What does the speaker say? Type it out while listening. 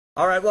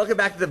All right, welcome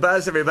back to The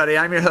Buzz, everybody.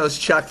 I'm your host,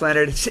 Chuck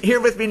Leonard.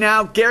 Here with me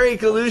now, Gary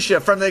Galusha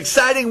from the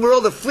exciting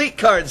world of fleet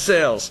card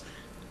sales.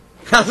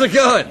 How's it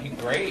going?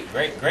 Great,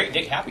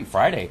 Dick. Happy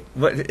Friday.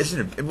 What do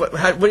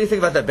you think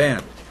about that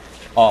band?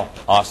 Oh,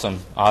 awesome.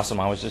 I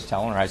was just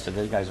telling her, I said,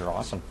 these guys are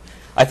awesome.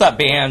 I thought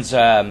bands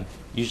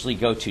usually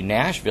go to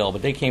Nashville,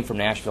 but they came from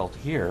Nashville to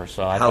here,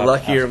 so I How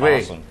lucky are we?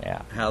 Awesome.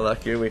 Yeah. How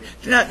lucky are we?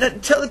 Now,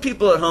 tell the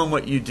people at home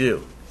what you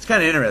do. It's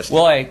kind of interesting.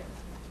 Well,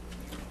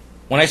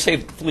 when I say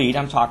fleet,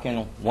 I'm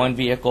talking one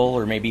vehicle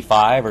or maybe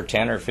 5 or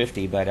 10 or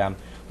 50, but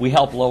we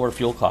help lower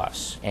fuel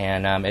costs.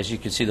 And as you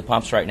can see, the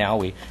pumps right now,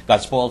 we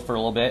got spoiled for a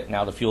little bit.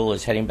 Now the fuel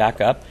is heading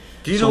back up.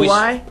 Do you know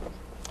why?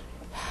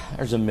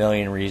 There's a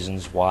million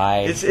reasons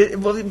why. Because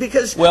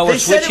they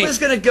said it was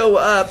going to go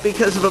up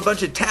because of a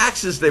bunch of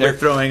taxes they were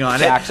throwing on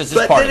it. Taxes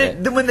is part of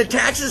it. When the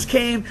taxes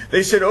came,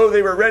 they said, oh,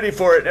 they were ready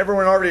for it, and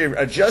everyone already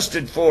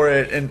adjusted for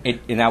it.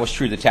 And that was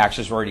true. The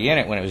taxes were already in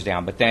it when it was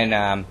down. But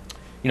then...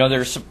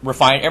 there's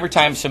every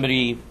time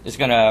somebody is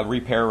going to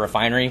repair a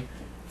refinery,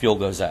 fuel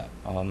goes up.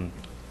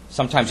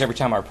 Sometimes every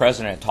time our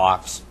president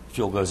talks,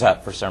 fuel goes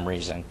up for some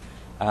reason.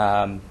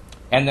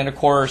 And then, of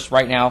course,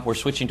 right now we're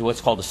switching to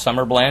what's called a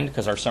summer blend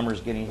because our summer is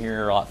getting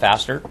here a lot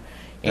faster.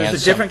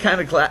 There's a different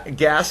kind of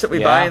gas that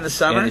we buy in the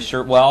summer? It's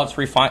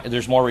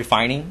there's more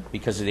refining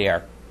because of the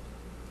air.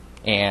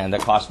 And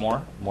that costs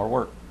more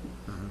work.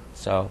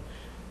 Mm-hmm.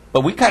 But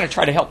we kind of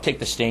try to help take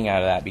the sting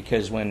out of that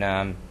because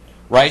when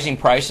rising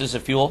prices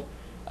of fuel,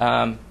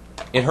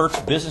 it hurts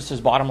businesses'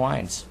 bottom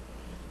lines.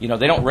 They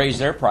don't raise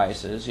their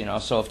prices,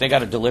 so if they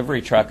got a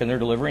delivery truck and they're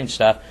delivering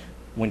stuff,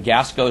 when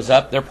gas goes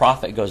up, their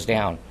profit goes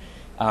down.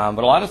 But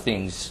a lot of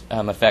things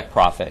affect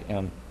profit.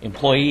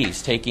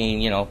 Employees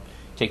taking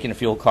a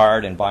fuel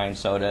card and buying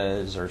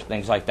sodas or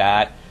things like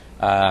that.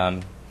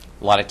 A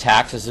lot of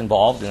taxes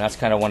involved, and that's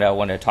kind of what I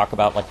want to talk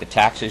about, like the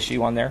tax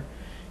issue on there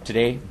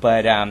today.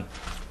 But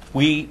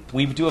we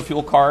do a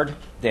fuel card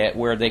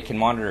where they can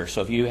monitor.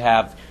 So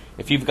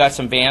if you've got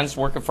some vans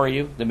working for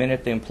you, the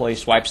minute the employee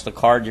swipes the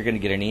card, you're going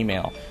to get an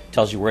email. It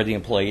tells you where the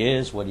employee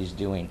is, what he's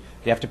doing.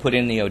 They have to put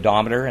in the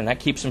odometer, and that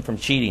keeps them from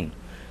cheating.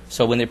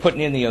 So when they're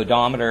putting in the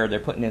odometer, they're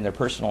putting in their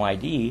personal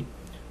ID.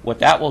 What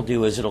that will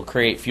do is it'll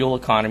create fuel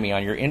economy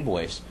on your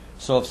invoice.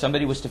 So if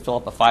somebody was to fill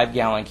up a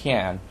 5-gallon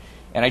can,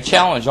 and I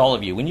challenge all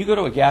of you, when you go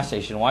to a gas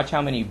station, watch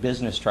how many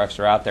business trucks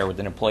are out there with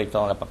an employee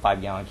filling up a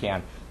 5-gallon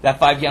can. That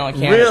 5-gallon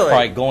can is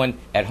probably going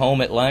at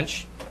home at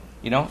lunch.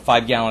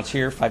 5 gallons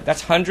here,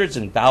 that's hundreds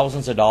and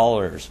thousands of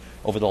dollars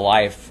over the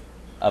life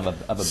of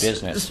a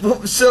business.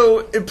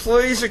 So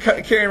employees are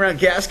carrying around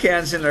gas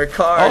cans in their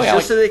cars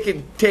just so they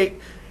can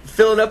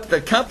fill it up with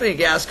the company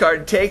gas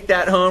card, take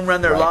that home,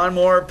 run their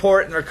lawnmower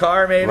report in their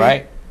car maybe?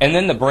 Right. And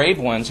then the brave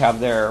ones have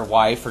their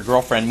wife or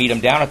girlfriend meet them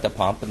down at the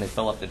pump and they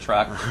fill up the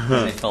truck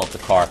and they fill up the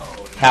car.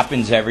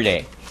 Happens every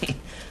day.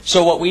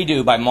 So what we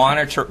do by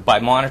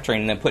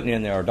monitoring and then putting it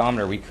in the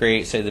odometer, we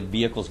create, say the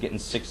vehicle's getting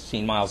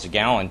 16 miles a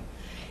gallon.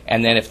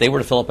 And then if they were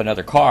to fill up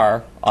another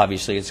car,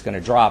 obviously it's going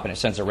to drop, and it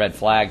sends a red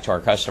flag to our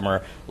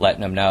customer,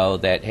 letting them know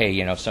that,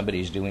 hey,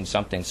 somebody's doing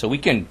something. So we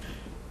can,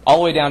 all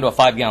the way down to a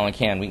 5-gallon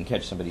can, we can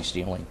catch somebody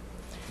stealing.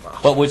 Wow.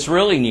 But what's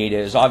really neat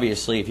is,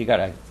 obviously, if you got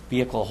a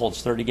vehicle that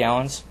holds 30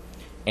 gallons,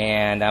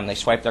 and they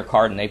swipe their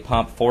card and they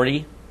pump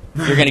 40,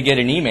 you're going to get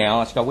an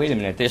email. It's go, wait a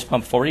minute, they just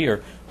pumped 40?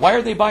 Or why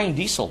are they buying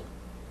diesel?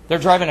 They're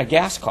driving a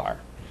gas car.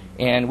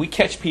 And we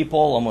catch people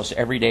almost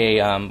every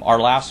day. Our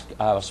last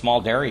small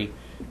dairy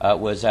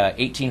was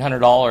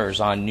 $1,800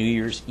 on New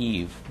Year's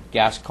Eve,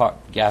 gas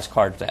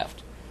card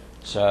theft.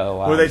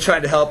 So were they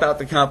trying to help out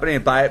the company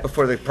and buy it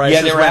before the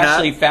prices went up? Yeah, they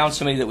actually found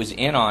somebody that was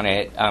in on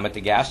it at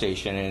the gas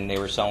station, and they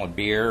were selling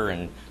beer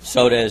and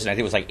sodas, and I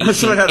think it was like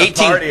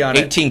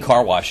 18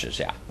 car washes.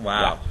 Yeah.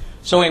 Wow. Yeah.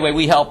 So anyway,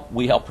 we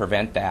help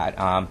prevent that.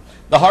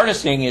 The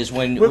hardest thing is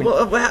when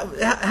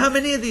how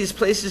many of these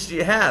places do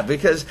you have?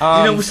 Because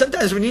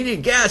sometimes when you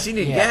need gas, you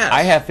need gas.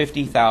 I have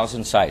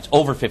 50,000 sites,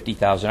 over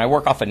 50,000. I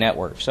work off a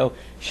network, so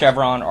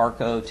Chevron,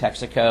 Arco,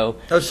 Texaco,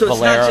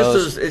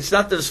 Valero's. It's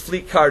not those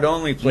fleet card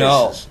only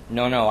places.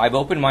 No. I've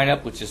opened mine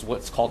up, which is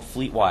what's called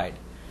fleet wide.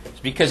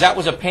 Because that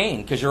was a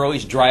pain, because you're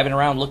always driving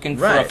around looking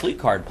for a fleet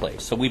card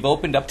place. So we've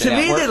opened up the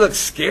network. To me, they look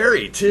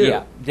scary, too.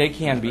 Yeah, they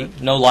can be.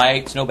 No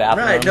lights, no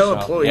bathrooms. Right, no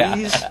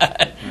employees.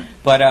 Yeah.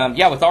 But,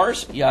 with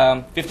ours,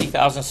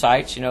 50,000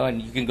 sites,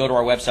 and you can go to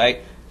our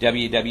website,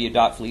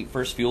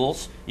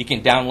 www.fleetfirstfuels. You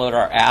can download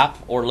our app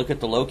or look at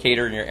the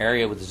locator in your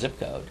area with the zip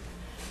code.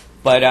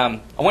 But I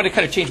want to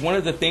kind of change. One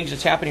of the things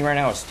that's happening right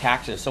now is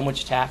taxes, so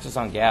much taxes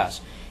on gas.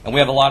 And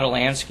we have a lot of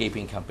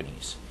landscaping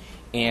companies.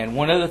 And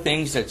one of the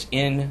things that's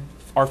in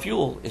our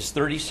fuel is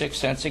 36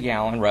 cents a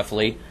gallon,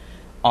 roughly,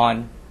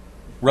 on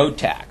road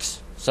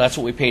tax. So that's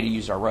what we pay to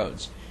use our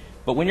roads.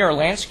 But when you're a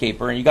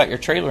landscaper and you got your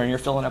trailer and you're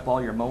filling up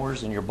all your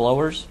mowers and your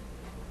blowers,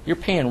 you're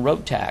paying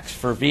road tax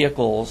for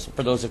vehicles,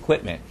 for those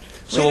equipment.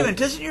 Wait a minute,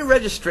 doesn't your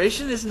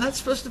registration, isn't that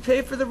supposed to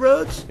pay for the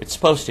roads? It's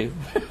supposed to.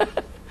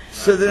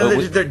 So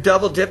they're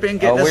double dipping,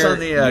 getting us on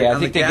the I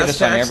think they get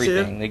us on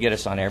everything. Too? They get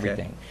us on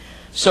everything. Okay.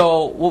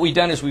 So what we've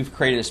done is we've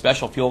created a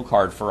special fuel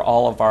card for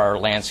all of our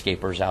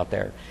landscapers out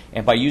there.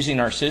 And by using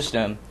our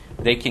system,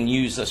 they can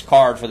use this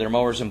card for their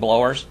mowers and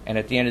blowers, and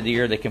at the end of the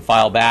year they can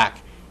file back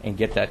and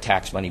get that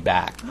tax money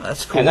back. Oh,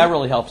 that's cool. And that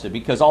really helps it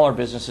because all our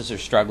businesses are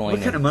struggling.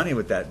 What kind of money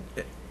would that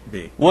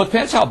be? Well, it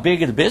depends how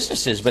big the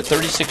business is, but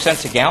 36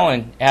 cents a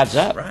gallon adds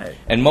up. Right.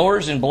 And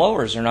mowers and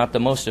blowers are not the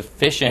most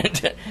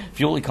efficient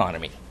fuel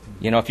economy.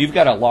 You know, if you've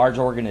got a large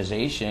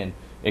organization,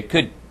 it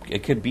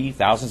could be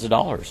thousands of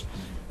dollars.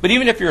 But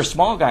even if you're a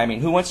small guy, I mean,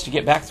 who wants to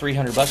get back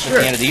 $300 at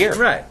the end of the year?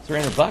 Right.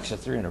 $300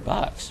 is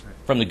 $300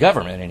 from the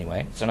government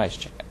anyway. It's a nice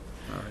check.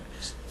 All right.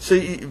 So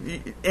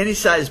any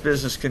size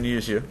business can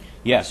use you.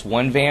 Yes,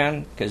 one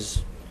van,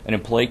 because an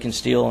employee can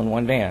steal in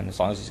one van as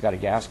long as he's got a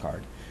gas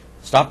card.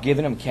 Stop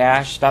giving them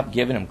cash. Stop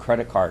giving them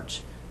credit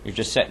cards. You're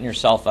just setting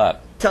yourself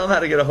up. Tell them how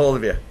to get a hold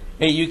of you.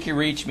 Hey, you can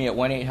reach me at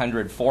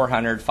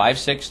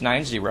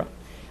 1-800-400-5690.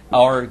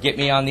 Or get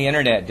me on the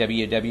internet,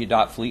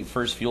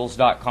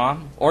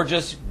 www.fleetfirstfuels.com, or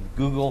just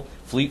Google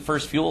Fleet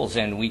First Fuels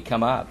and we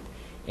come up.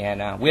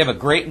 And we have a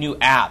great new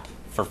app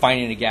for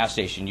finding a gas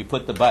station. You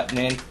put the button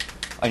in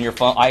on your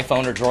phone,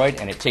 iPhone or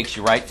Droid, and it takes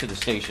you right to the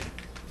station.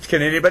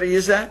 Can anybody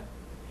use that?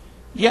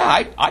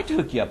 Yeah, I'd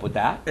hook you up with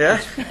that.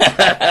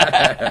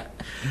 Yeah?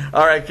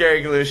 All right,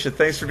 Gary Galusha,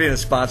 thanks for being a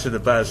sponsor of The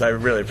Buzz. I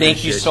really appreciate it.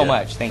 Thank you so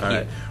much. Thank you.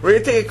 Right. We're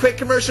going to take a quick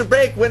commercial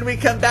break. When we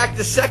come back,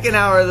 the second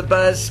hour of The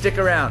Buzz, stick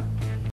around.